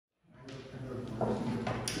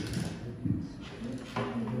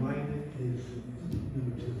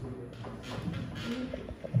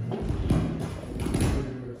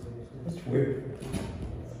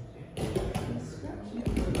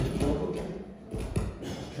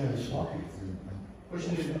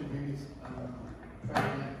Pushing it, maybe it's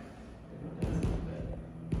trying that.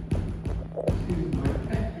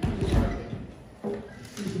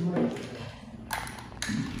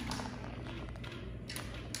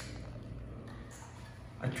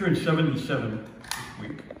 I turned 77 this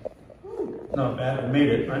week. Not bad, I made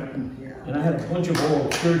it, right? And I had a bunch of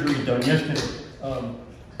oral surgery done yesterday.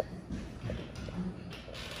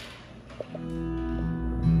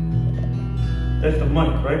 That's the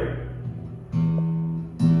mic, right?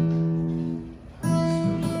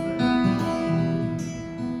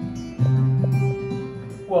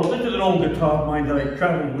 Well, this is an old guitar of mine that I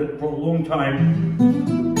traveled with for a long time.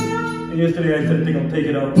 And yesterday I said, I think I'll take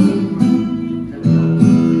it out.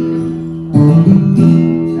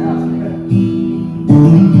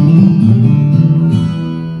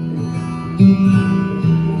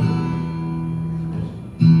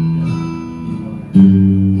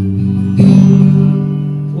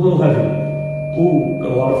 A little heavy. Ooh,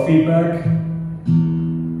 got a lot of feedback.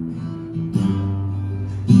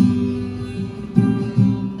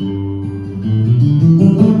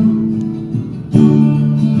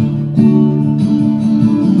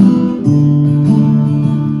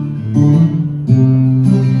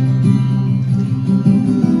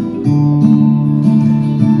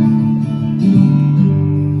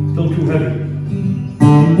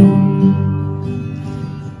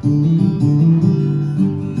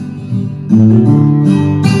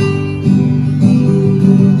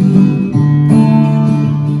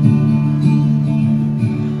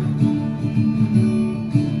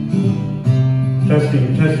 Testing,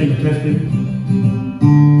 testing, testing.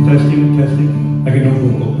 Testing, testing. I can no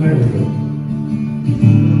vocal. There we go.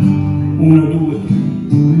 Uno, due, tre.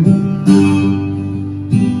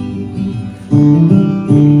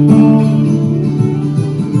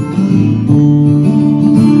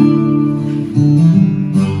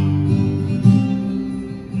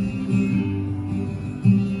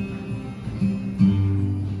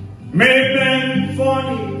 May have been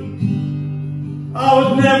funny. I was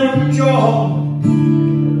never a job.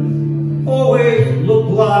 Always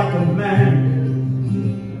looked like a man.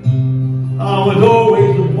 I was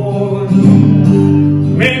always a boy.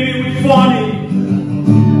 Maybe it was funny,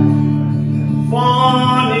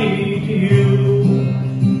 funny to you.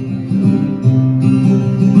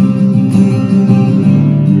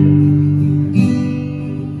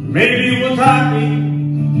 Maybe it was happy,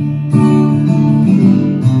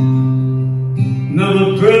 never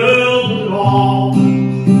thrilled at all.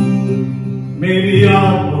 Maybe I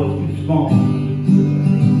was small.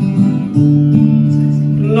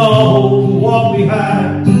 Know what we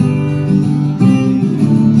had.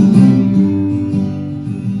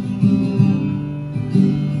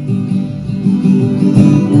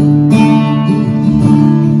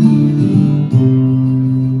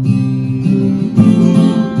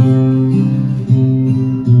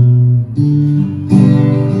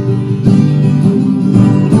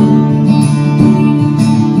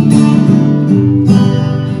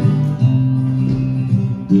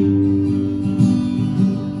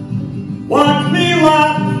 Watch me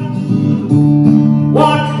laugh,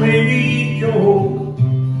 watch me joke.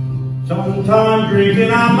 Sometimes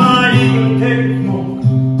drinking I might even take a smoke.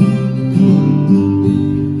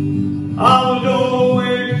 I was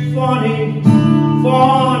always funny,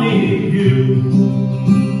 funny to you.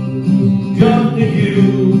 Just to you,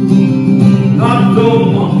 not so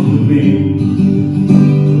much to me.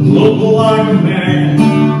 Look like a man,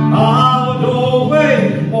 I was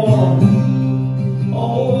always born,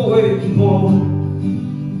 always born.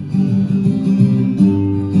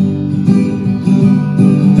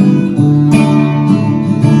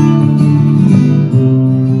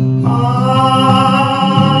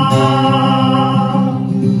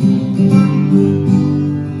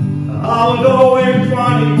 I was always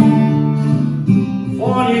funny,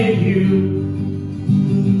 funny to you.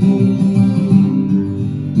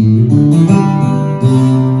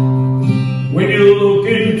 When you look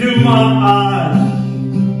into my eyes,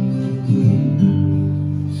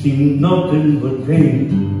 see nothing but pain.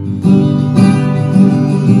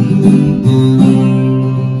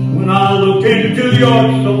 When I look into your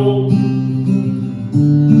soul,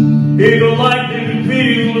 it'll lightning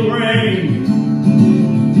feel the rain.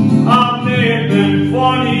 I may have been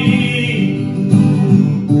funny,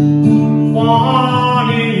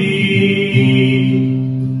 funny,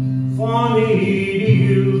 funny to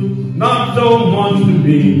you, not so much to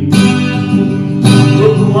me.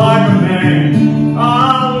 Look like a man, I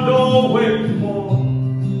was always a boy,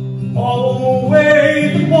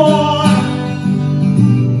 always a boy.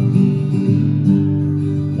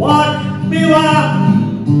 Watch me laugh,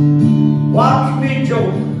 watch me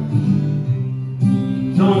joke.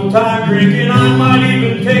 drinking, I might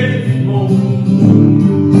even take a smoke.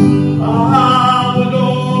 I was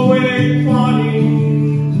always funny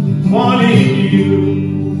to you.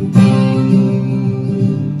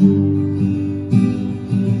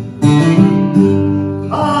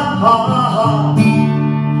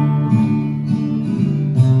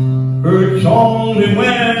 Hurts only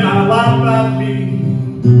when I laugh at me.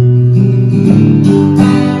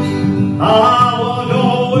 I was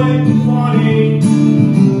always funny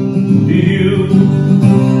to you.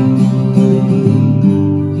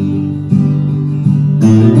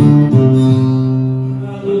 When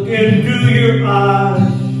I look into your eyes,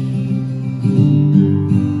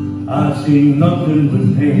 I see nothing but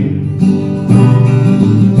pain.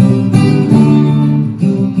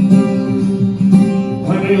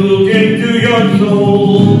 Look into your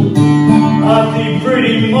soul, I see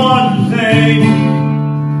pretty much the same.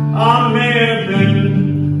 I may have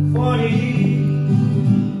been funny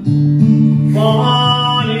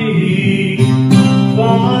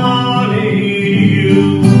to you,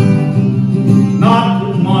 not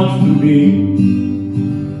too much to me.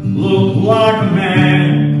 Look like a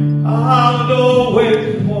man I was always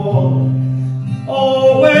for,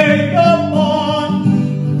 always a boy.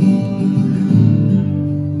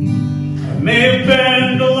 May have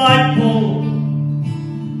been delightful,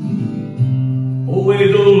 always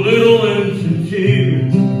a little insincere.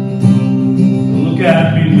 Look at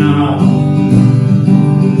me now,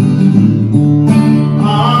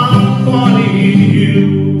 I'm funny to you.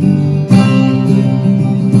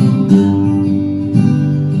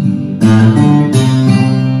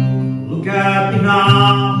 Look at me now,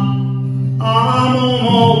 I'm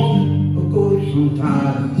almost a ghost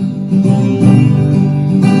sometimes.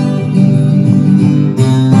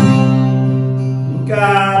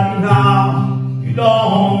 Now, you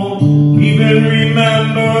don't even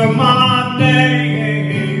remember my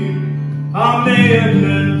name. I may have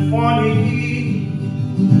been funny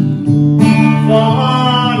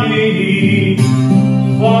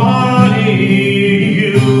to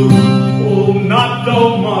you. Oh, not so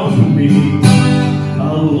much to me. I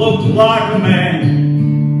look like a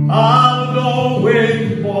man I was always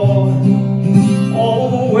born,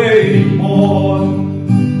 always born.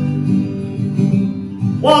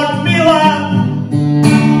 Watch me laugh,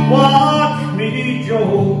 watch me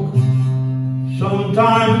joke.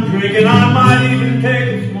 Sometimes drinking, I might even take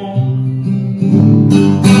a smoke.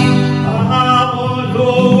 I was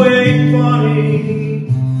always funny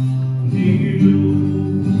to you,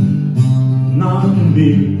 not to me,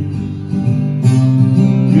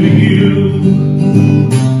 to you.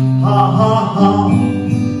 Ha ha ha.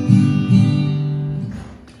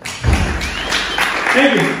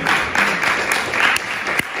 Thank you.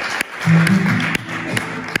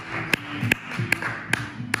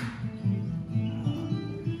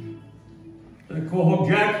 Co-hook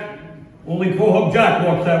Jack, only co-hook Jack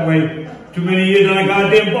walks that way. Too many years on a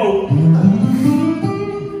goddamn boat.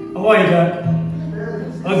 How are you, Jack?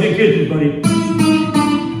 Hugs and kisses, buddy.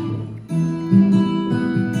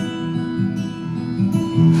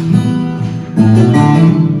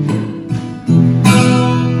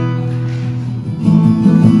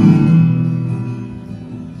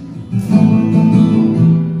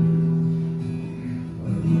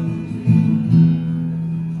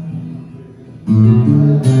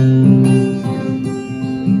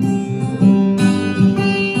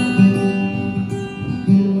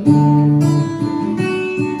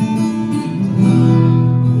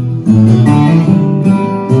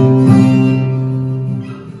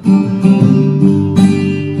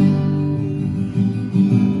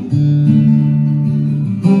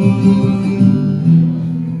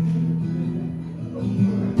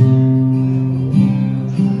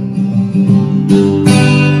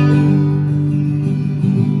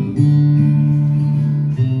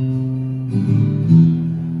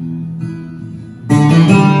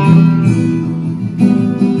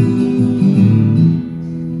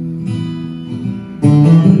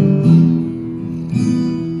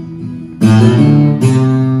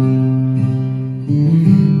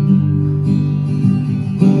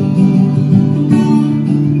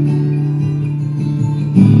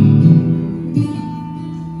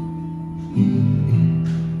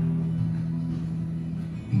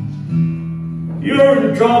 You're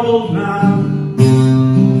in trouble now,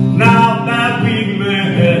 now that we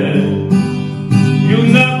met. You'll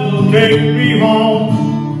never take me home.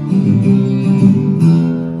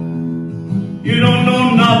 You don't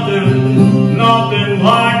know nothing, nothing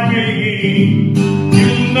like me.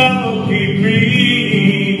 You'll never keep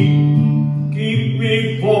me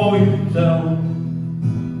for yourself.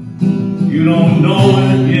 You don't know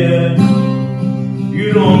it yet. You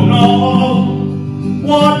You don't know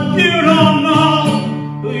what you don't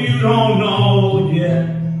know. You don't know yet.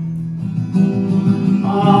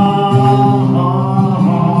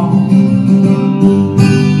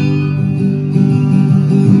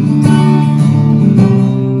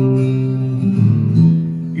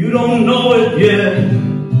 You don't know it yet.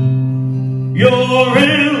 You're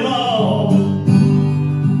in love.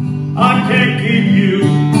 I can't keep you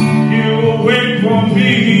away from me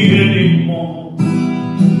anymore.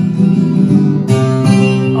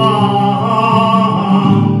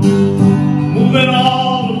 Moving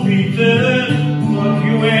all the pieces, but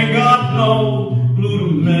you ain't got no glue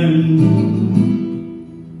to mend.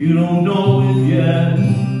 You don't know it yet.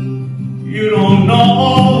 You don't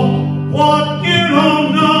know what you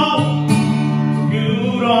don't know.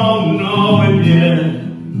 You don't know it yet.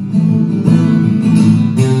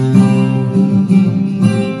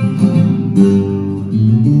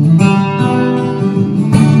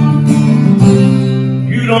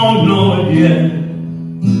 You don't know it yet.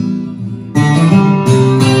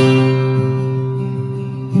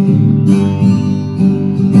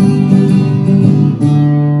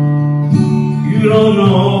 You don't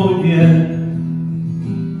know it yet.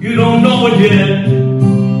 You don't know it yet.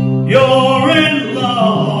 You're in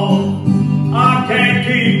love. I can't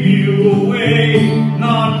keep you away,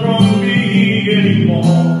 not from me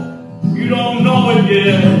anymore. You don't know it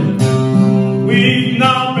yet. We've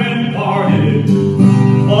not been parted,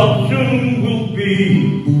 but soon we'll be.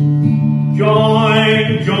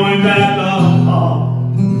 Join at the heart.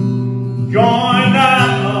 Join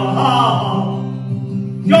at the heart.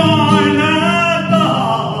 Join at the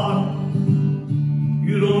heart.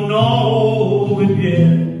 You don't know it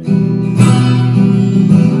yet.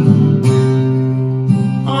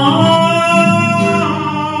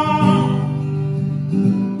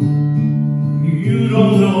 You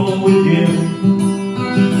don't know it yet.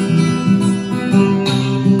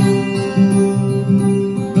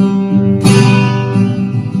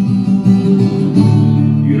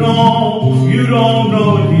 You don't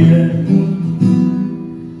know it yet.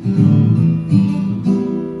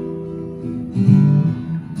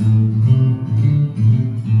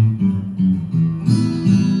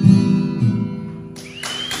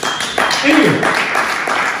 Anyway.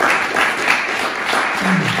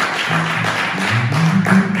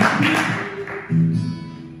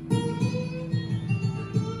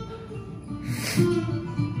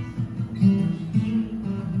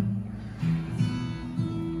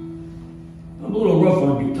 I'm a little rough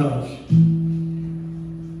on guitars.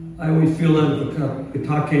 I always feel that if a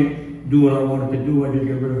guitar can't do what I want it to do, I need to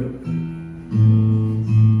get rid of it.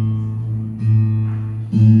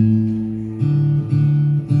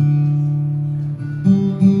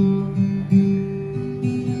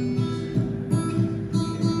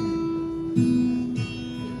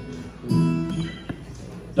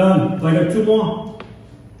 Done. I got two more.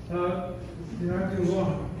 You have to do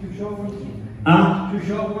two short ones? Huh? Two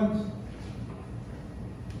short ones?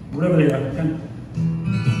 Whatever they are.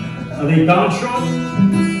 Are they down short?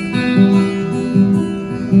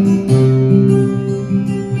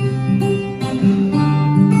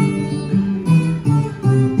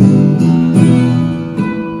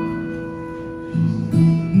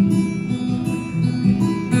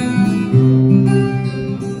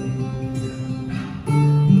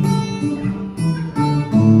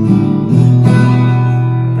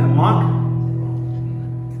 That Mark?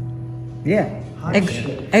 Yeah. When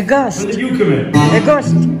August. did you come in?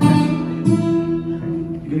 August. You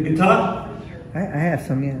got a guitar? I have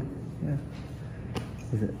some, yeah.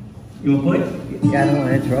 Is it? You want to play? Yeah, I don't want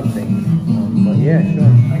to interrupt things. But yeah,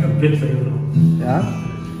 sure. I got a bit for you. Yeah?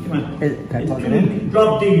 Come on. Can I plug it in?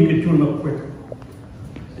 Drop D, you can tune them up quicker.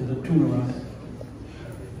 There's a tuner on it.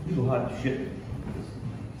 You go hot as shit.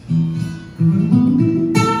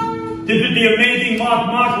 This is the amazing Mark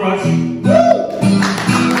Markrush.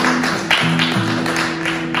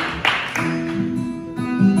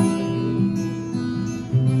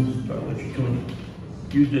 Start let you tune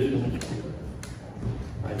it. Use this one, it's quicker.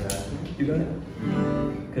 I got it. You got it?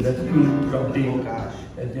 Because that's tune, drop D. Oh gosh.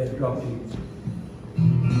 That's drop D.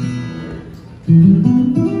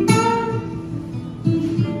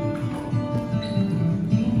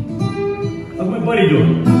 How's my buddy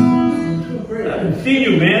doing? Doing great. I haven't seen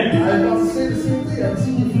you, man. I was about to say the same thing. I haven't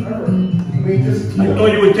seen you forever. I mean, just. I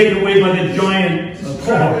thought you were taken away by that giant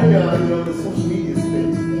Traffic, car. the social media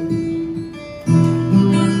space.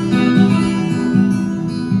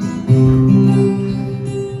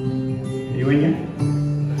 You in here?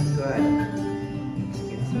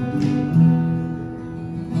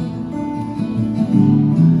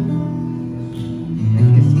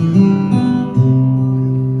 Good.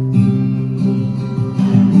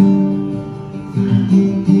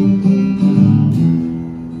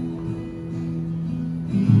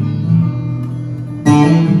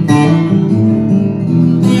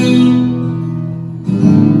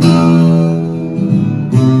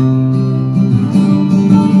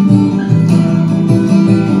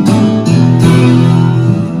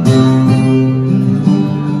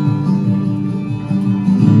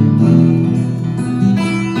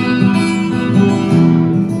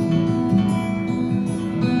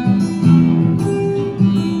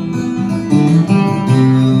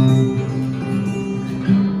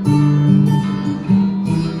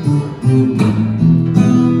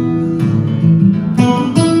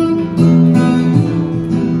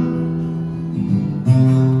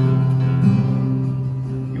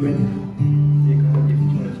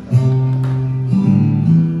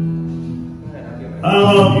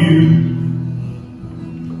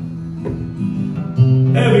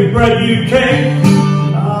 every breath you take.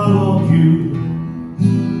 I love you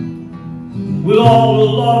with all the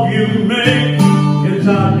love you make. Yes,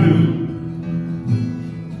 I do.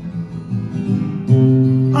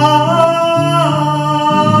 I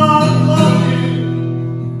love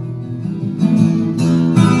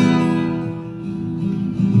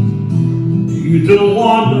you. You don't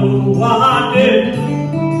wonder why I did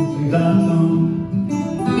things I've done.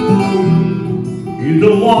 You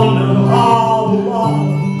don't wonder how long.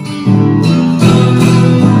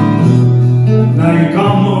 Now you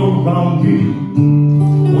come around me,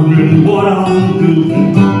 wondering what I'm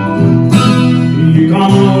doing. You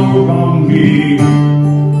come around me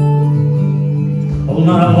all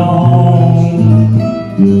night long.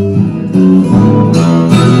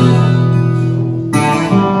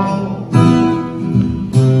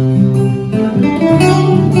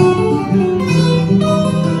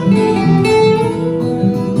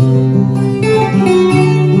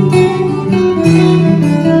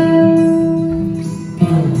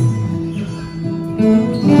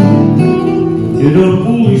 Did a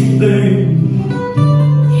foolish thing,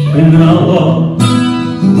 spending our love.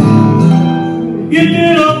 You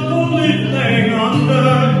did a foolish thing under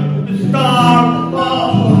the star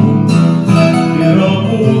above. Did a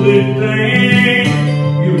foolish thing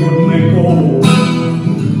you wouldn't let go.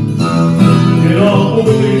 Did a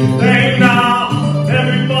foolish thing now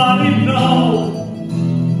everybody knows.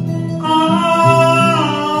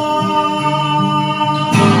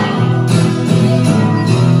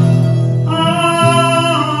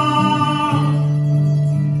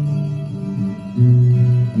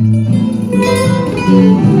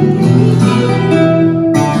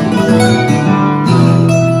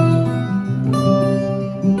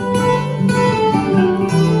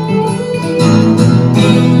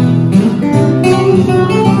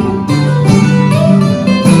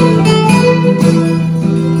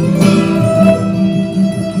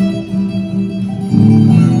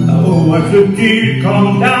 Watch the tears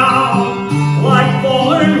come down like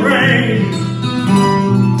falling rain.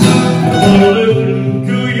 I wanna listen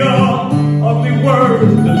to your ugly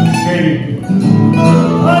words and shame.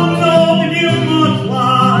 I know that you must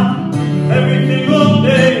lie every single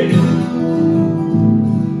day.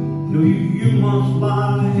 No, you must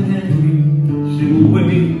lie in every single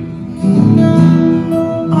way.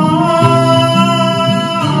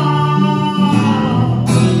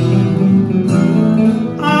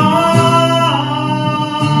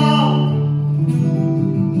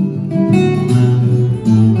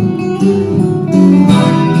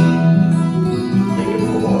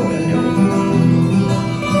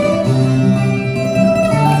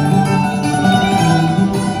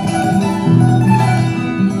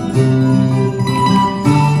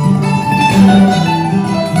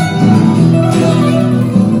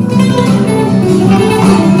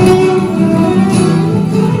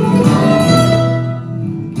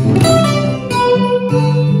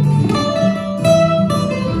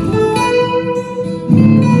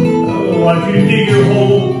 Watch you dig your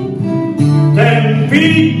hole 10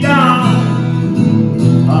 feet down.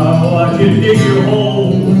 I watch you dig your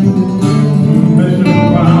hole, messing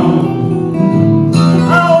around. I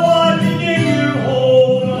watch you dig your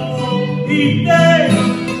hole each day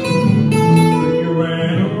when you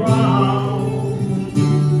ran around.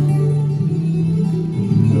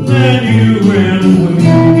 Then you ran away.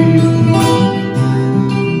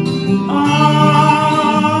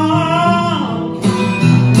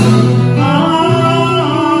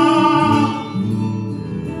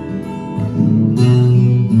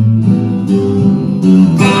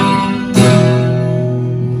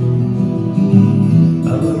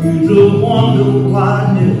 You don't wonder why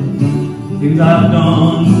I did things I've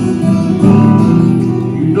done.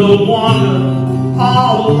 You don't wonder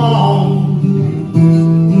all along.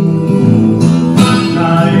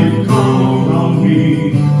 Now you come around me,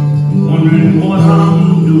 wondering what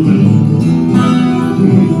I'm doing.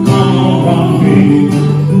 You come around me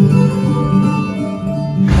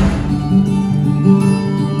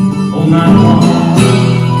all night long.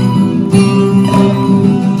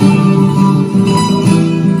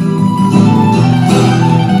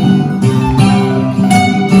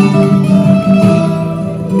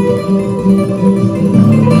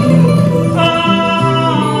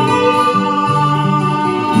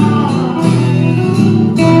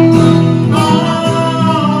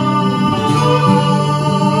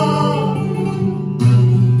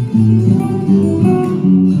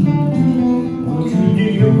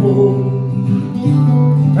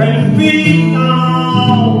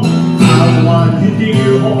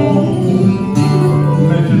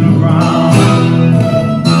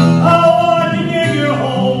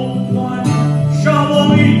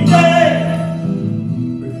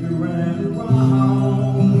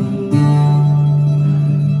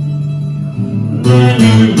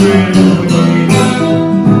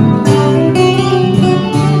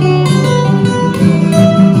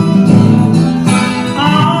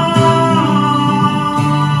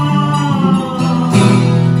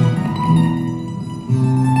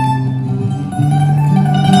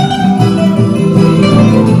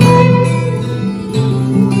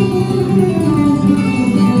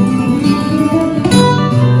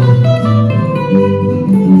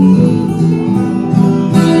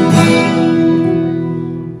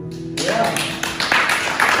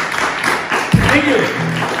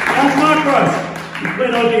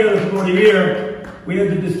 out together for a year, we had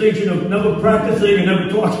the distinction of never practicing and never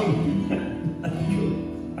talking.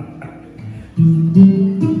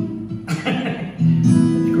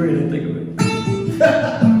 That's great, I think of it.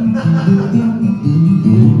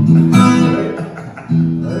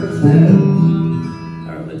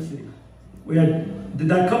 All right, let's see. We did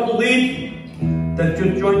that couple leave that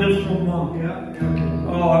just joined us from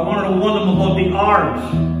oh, I wanted to warn them about the R's.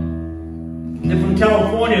 They're from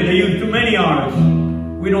California, they use too many R's.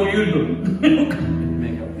 We don't use them.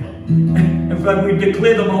 In fact, we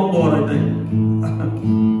declared them outlawed, I think.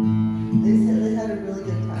 They said they had a really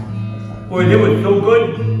good time. Boy, they were so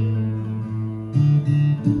good.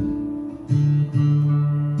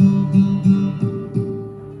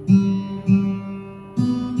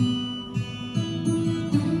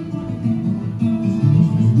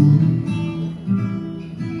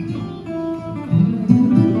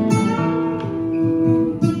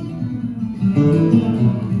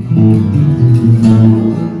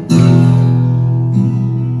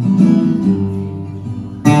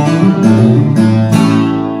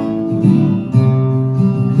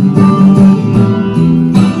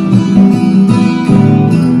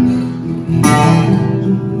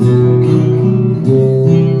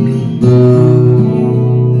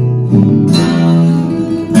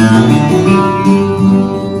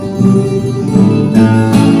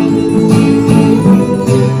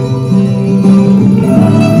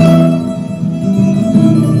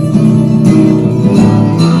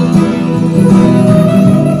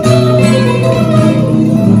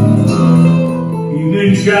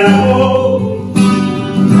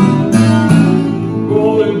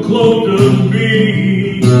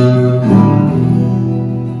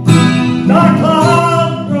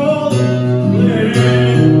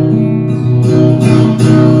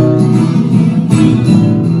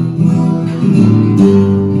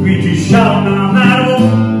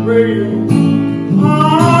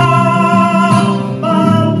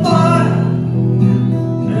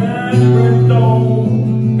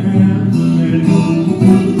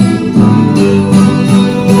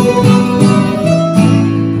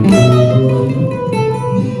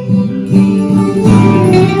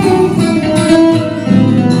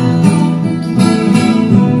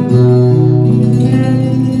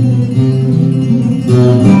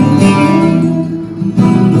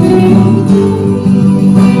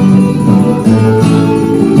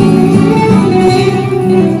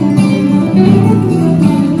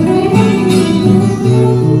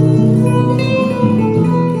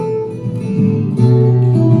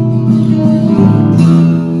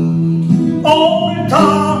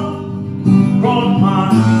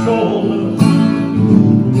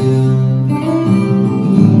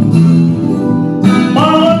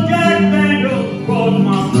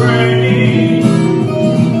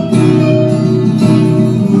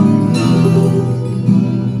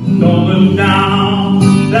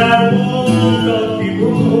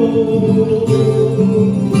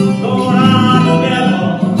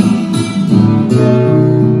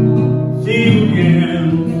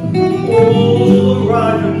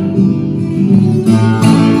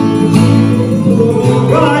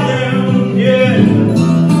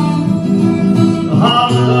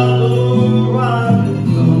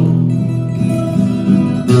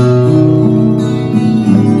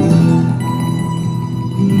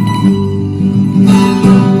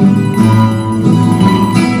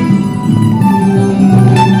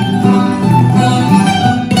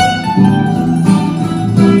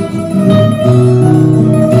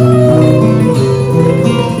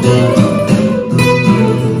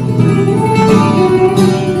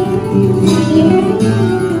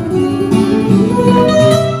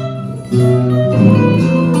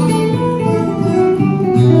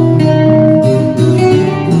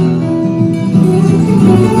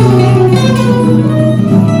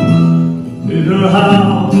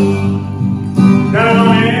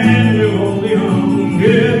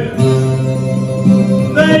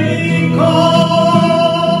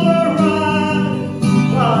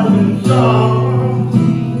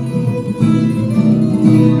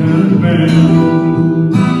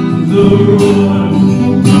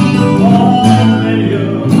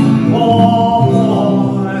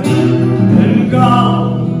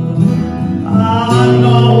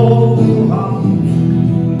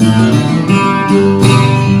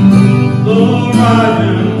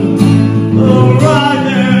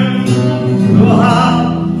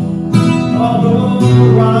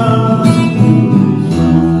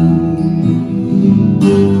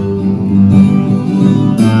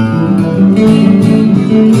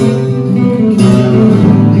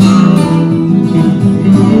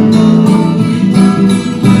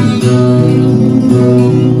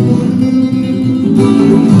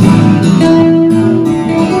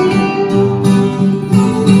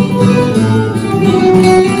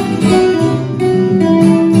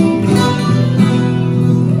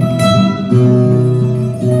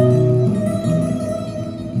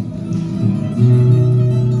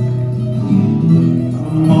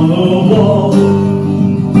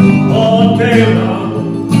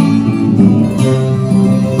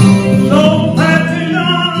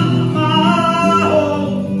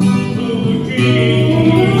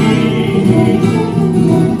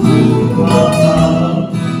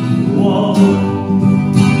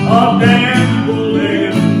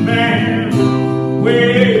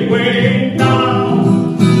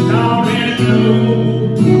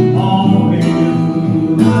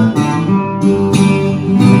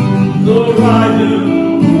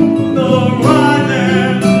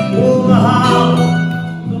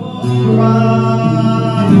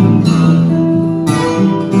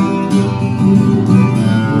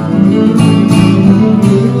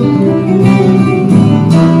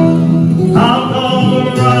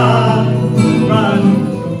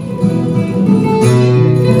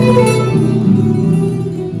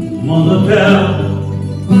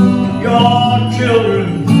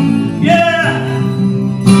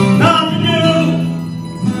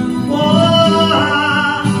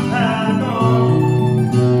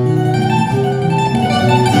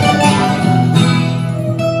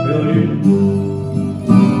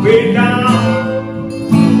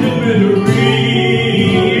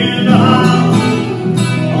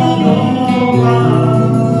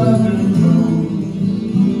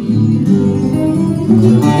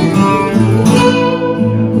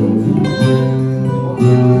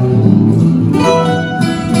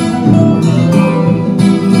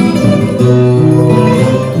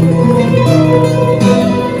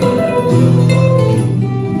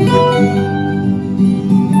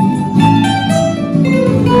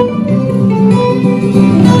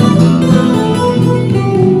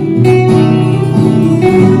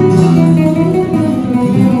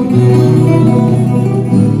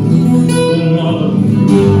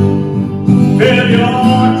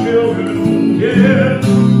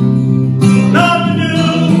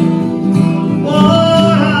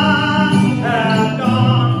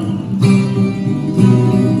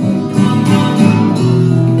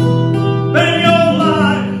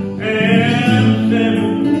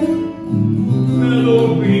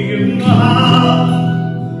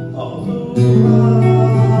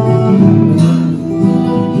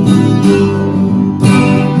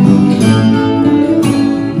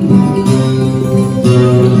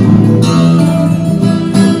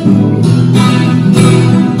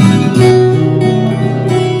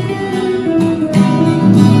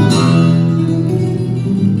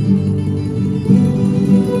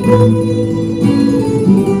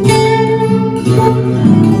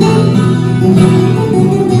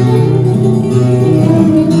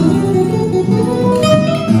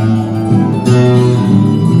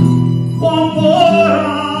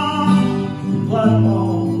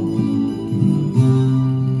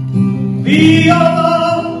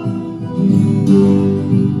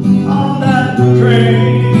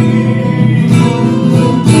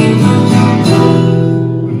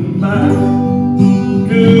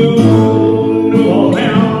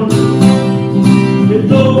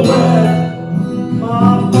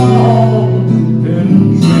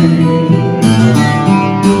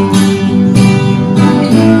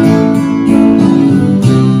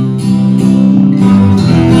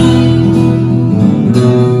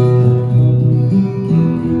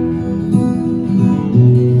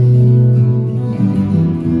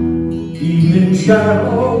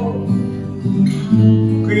 Shadow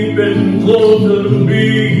creeping closer to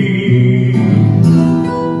me,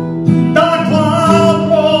 dark clouds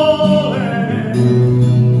rolling,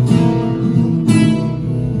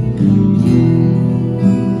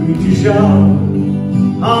 preacher shout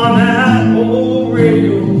on that old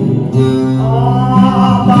radio,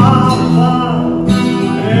 all about fire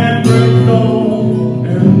and brimstone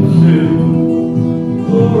and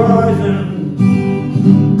silver horizon.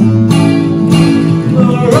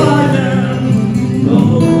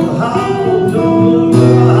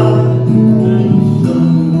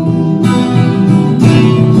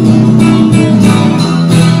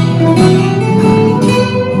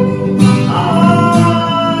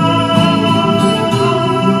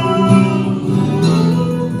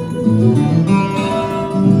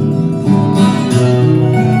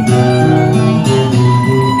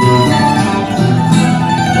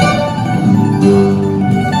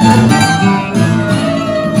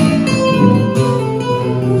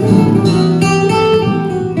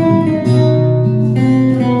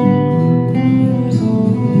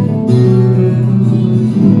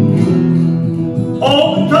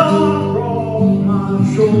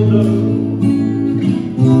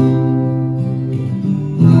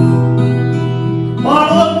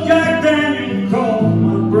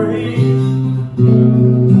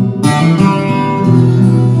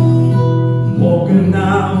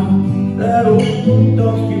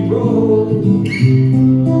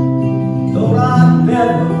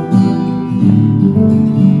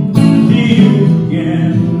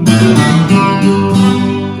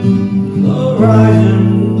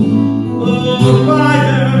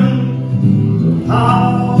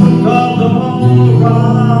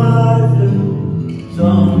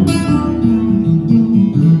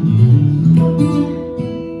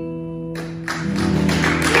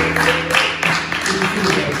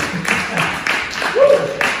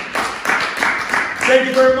 Thank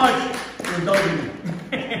you very much for indulging me.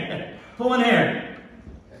 Pull in here.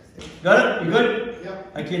 Got it? You good?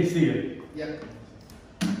 Yep. I can't see you. Yep.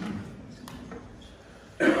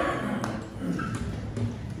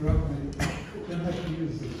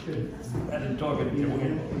 I didn't talk it.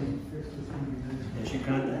 She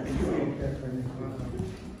contacted you.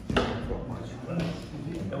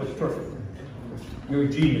 That was perfect. You're a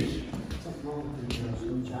genius.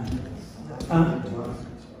 Huh?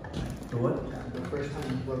 The what? The first time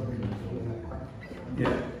you plugged in.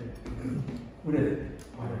 Yeah. What is it?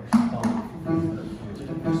 I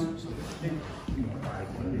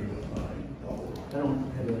don't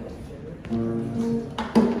have it.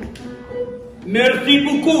 Merci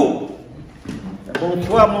beaucoup.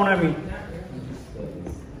 Bonsoir, mon ami.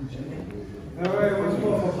 All right, what's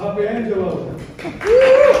more for Papa Angelo?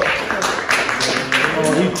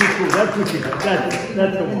 Oh, he's too cool. That's too cool.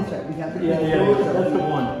 That's the one. Yeah, that's the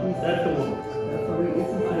one. That's the one.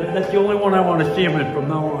 That's the only one I want to see him in from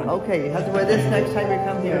now on. Okay, you have to wear this next time you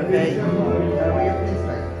come here, okay? You gotta wear your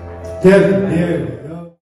pinstripe. Ted,